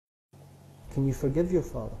Can you forgive your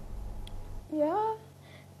father? Yeah,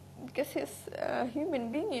 because he's a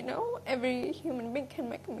human being, you know. Every human being can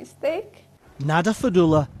make a mistake. Nada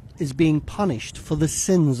Fadullah is being punished for the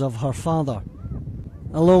sins of her father.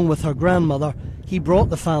 Along with her grandmother, he brought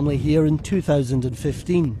the family here in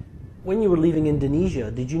 2015. When you were leaving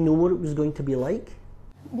Indonesia, did you know what it was going to be like?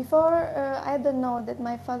 Before, I don't know that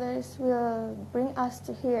my fathers will bring us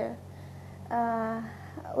to here.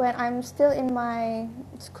 When I'm still in my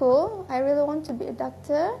school, I really want to be a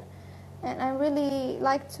doctor, and I really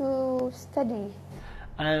like to study.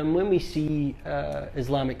 When we see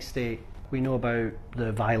Islamic State, we know about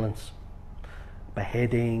the violence,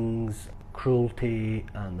 beheadings, cruelty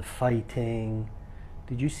and the fighting.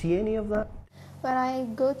 Did you see any of that? When I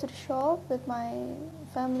go to the shop with my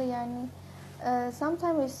family, and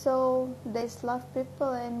sometimes we saw they slaughter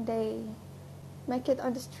people and they make it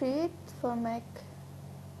on the street for make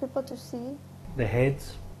people to see. The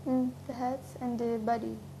heads? The heads and the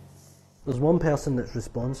body. There's one person that's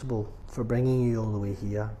responsible for bringing you all the way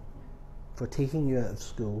here, for taking you out of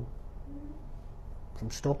school, from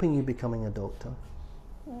stopping you becoming a doctor.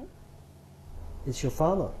 It's your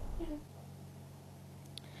father.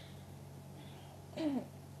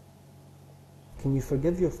 Can you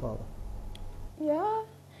forgive your father? Yeah,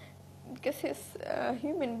 because he's a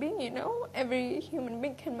human being, you know. Every human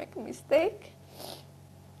being can make a mistake.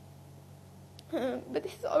 But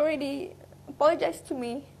he's already apologized to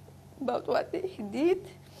me about what he did.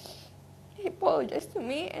 He apologized to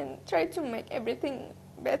me and tried to make everything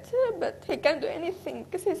better, but he can't do anything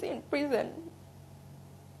because he's in prison.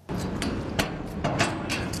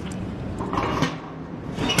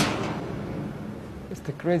 It's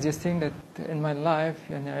the craziest thing that in my life,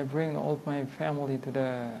 and I bring all my family to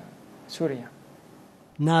the Syria.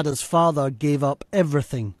 Nada's father gave up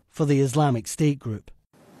everything for the Islamic State group.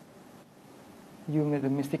 You made a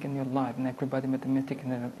mistake in your life, and everybody made a mistake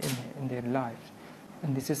in their life.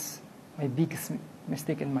 And this is my biggest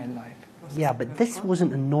mistake in my life. Yeah, but this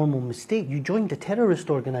wasn't a normal mistake. You joined a terrorist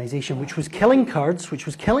organisation which was killing Kurds, which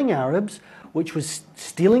was killing Arabs, which was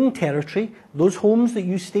stealing territory. Those homes that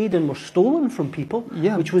you stayed in were stolen from people,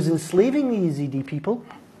 which was enslaving the Yazidi people.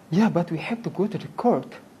 Yeah, but we have to go to the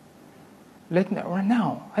court. Right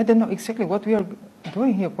now, I don't know exactly what we are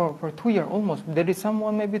doing here for 2 years almost. There is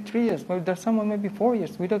someone maybe 3 years, maybe there's someone maybe 4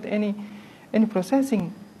 years without any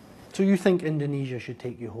processing. So you think Indonesia should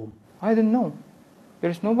take you home? I don't know.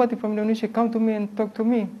 There's nobody from Indonesia come to me and talk to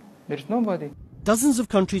me. There's nobody. Dozens of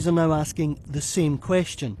countries are now asking the same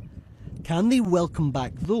question. Can they welcome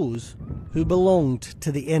back those who belonged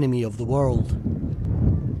to the enemy of the world?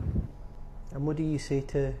 And what do you say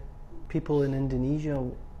to people in Indonesia?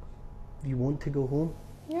 You want to go home?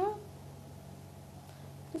 Yeah.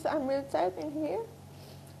 Because I'm really tired in here.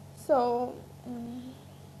 So,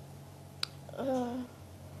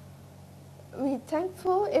 we're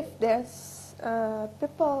thankful if there's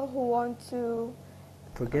people who want to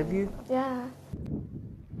forgive you? Yeah.